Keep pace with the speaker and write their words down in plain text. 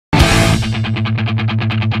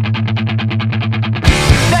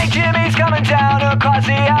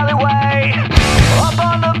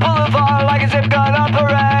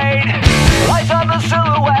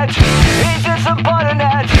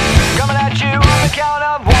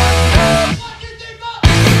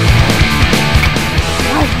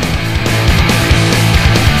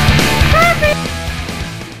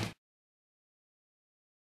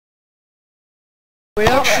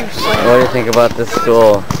think about this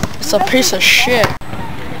school? It's a piece of shit.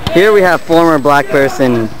 Here we have former black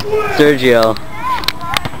person, Sergio.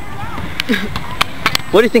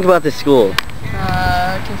 What do you think about this school?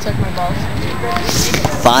 Can suck my balls.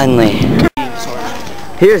 Finally.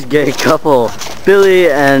 Here's gay couple, Billy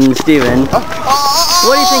and Steven.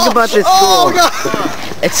 What do you think about this school?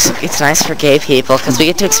 It's nice for gay people because we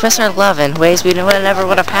get to express our love in ways we never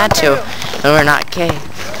would have had to when we're not gay.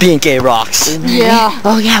 Being gay rocks. Yeah.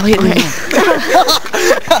 Oh yeah, wait.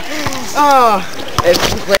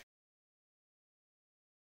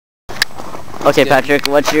 Okay, Patrick,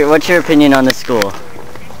 what's your opinion on this school?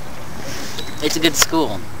 It's a good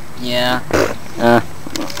school. Yeah. Yeah.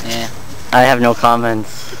 I have no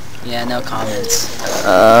comments. Yeah, no comments.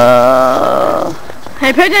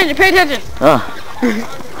 Hey, pay attention. Oh.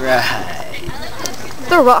 Right.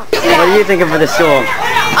 The rock. What do you think of the school?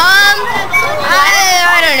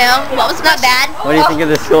 I don't know. What was not bad? What do you think of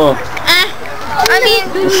the school? I mean,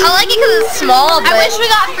 I like it because it's small, but I wish we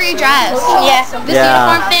got free dress. Yeah. This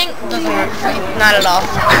uniform thing doesn't work for me. Not at all.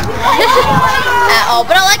 At all.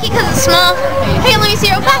 But I like it because it's small. Hey, let me see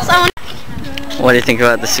your class. What do you think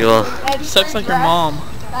about the school? Sucks like your mom.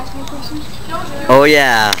 Oh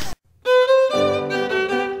yeah.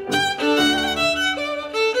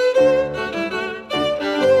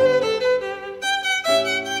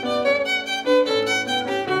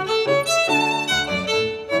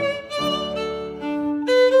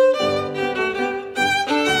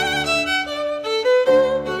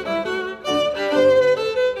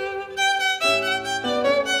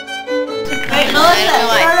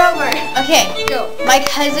 Okay, my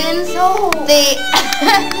cousins, they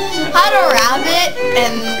had a rabbit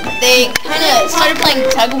and they kind of started playing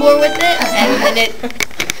tug of war with it, and then it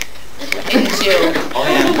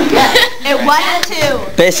went into.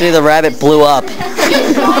 Basically, the rabbit blew up. But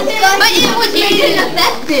it was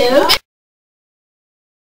ineffective.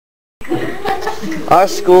 Our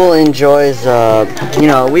school enjoys, you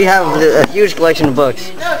know, we have a huge collection of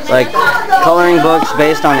books, like coloring books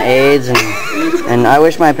based on AIDS, and I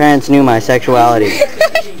wish my parents knew my sexuality.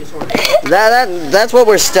 That's what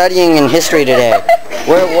we're studying in history today.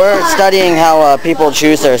 We're studying how people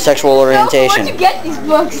choose their sexual orientation. Where'd you get these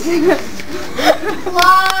books?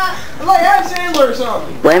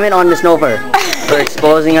 Blame it on Miss Nover for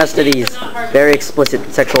exposing us to these very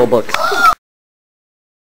explicit sexual books.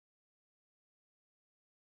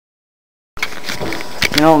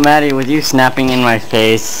 You know, Maddie, with you snapping in my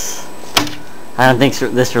face, I don't think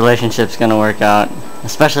this relationship's gonna work out,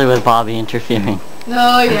 especially with Bobby interfering.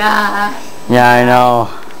 Oh yeah. Yeah, I know.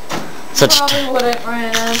 Such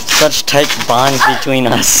tight bonds between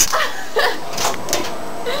us.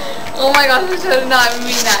 Oh my gosh, I should not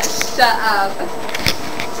mean that. Shut up.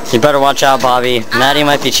 You better watch out, Bobby. Maddie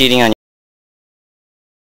might be cheating on you.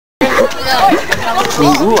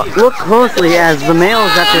 Look closely as the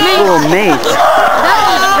males at this school mate.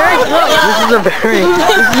 This is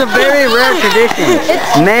a very rare tradition.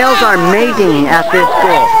 Males are mating at this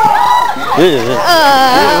school.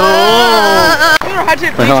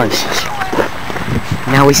 Hold on.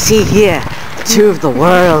 Now we see here two of the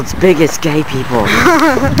world's biggest gay people.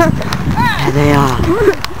 There they are.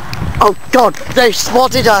 Oh God, they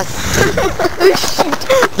spotted us.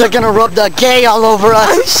 They're gonna rub their gay all over us.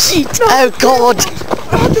 Oh shit. Oh God.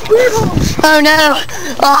 Oh no.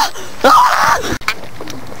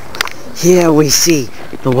 Here we see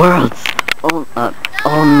the world's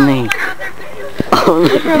only.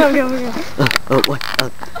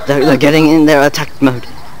 They're getting in their attack mode.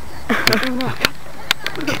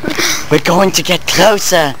 Okay. We're going to get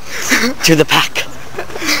closer to the pack.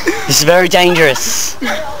 This is very dangerous. They're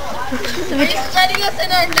letting us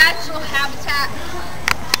in our natural habitat.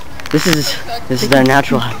 This is their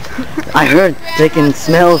natural habitat. I heard they can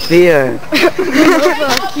smell fear.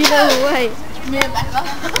 Get away.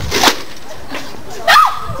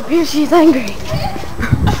 She's angry.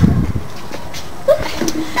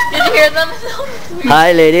 Did you hear them?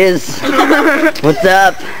 Hi, ladies. What's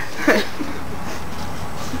up?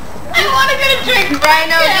 I want to get a drink right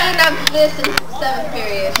now. We're getting up this in 7th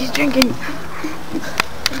period. She's drinking.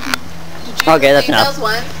 Okay, that's enough.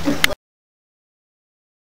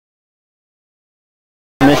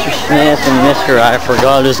 Mr. Smith and Mr. I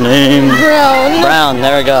forgot his name. Brown,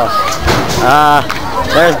 there we go.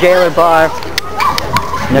 There's Gaylord Bar.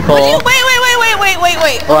 Nicole. Wait.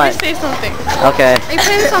 What? Let me say something. Okay. I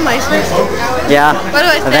played this on MySpace. Yeah. What do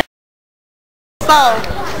I say?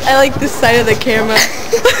 I like this side of the camera.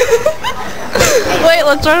 Wait,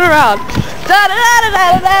 let's turn around. Da da da da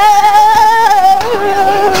da da.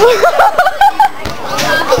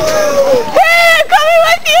 Hey, I'm coming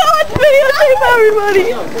with you. Let's videotape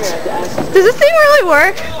everybody. Does this thing really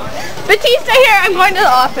work? Batista here, I'm going to the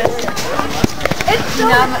office. It's so...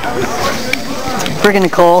 Freaking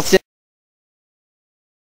Nicole.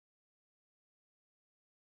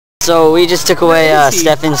 So we just took away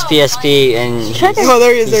Stefan's PSP and he's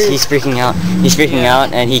freaking out. He's freaking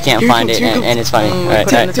out and he can't find it and it's funny. Alright,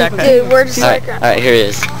 Dude, we're just like... Alright, here it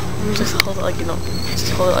is. Just hold it like you don't.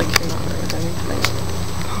 Just hold it like you're not.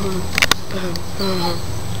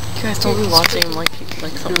 You guys don't be watching him like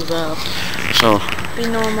something's up. So, Be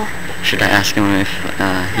normal. should I ask him if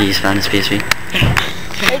he's found his PSP?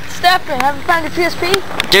 Hey, Stefan, have you found your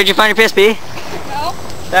PSP? Dude, you find your PSP? No.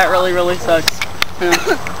 That really sucks.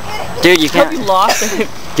 Dude, you can't. Lost it.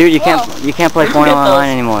 Dude, you can't play porno online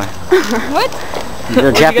anymore. What?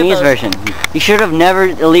 The Japanese version. You should have never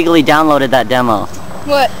illegally downloaded that demo.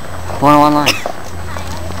 What? Porno online.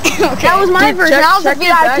 Okay. That was my version. I was a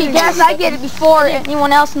VIP guest. I get it before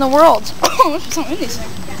anyone else in the world. Oh, what's something in these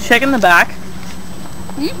things? Check in the back.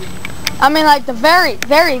 I mean, like the very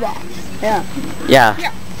back. Yeah.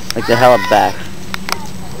 Like the hell back.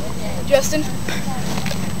 Justin,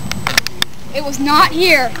 it was not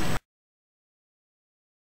here.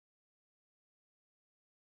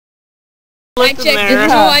 I checked it.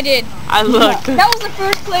 No, I did. I looked. That was the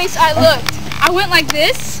first place I looked. I went like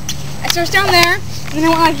this. I searched down there. And then I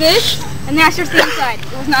went like this. And then I searched the inside.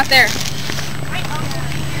 It was not there.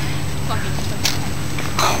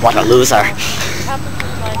 What a loser.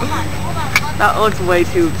 That looks way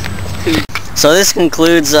too. So this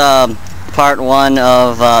concludes part 1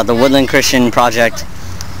 of the Woodland Christian Project.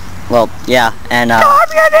 Well, yeah, and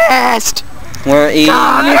Communist! We're eating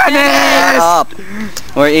up.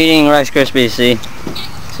 We're eating Rice Krispies.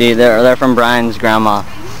 See, they're from Brian's grandma,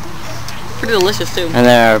 Pretty delicious too. and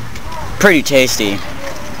they're pretty tasty.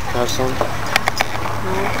 Have some.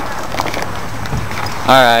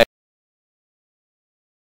 All right.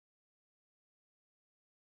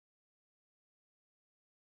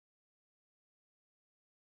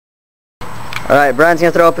 All right, Brian's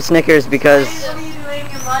gonna throw up a Snickers because.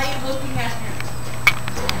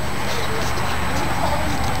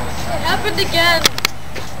 It happened again.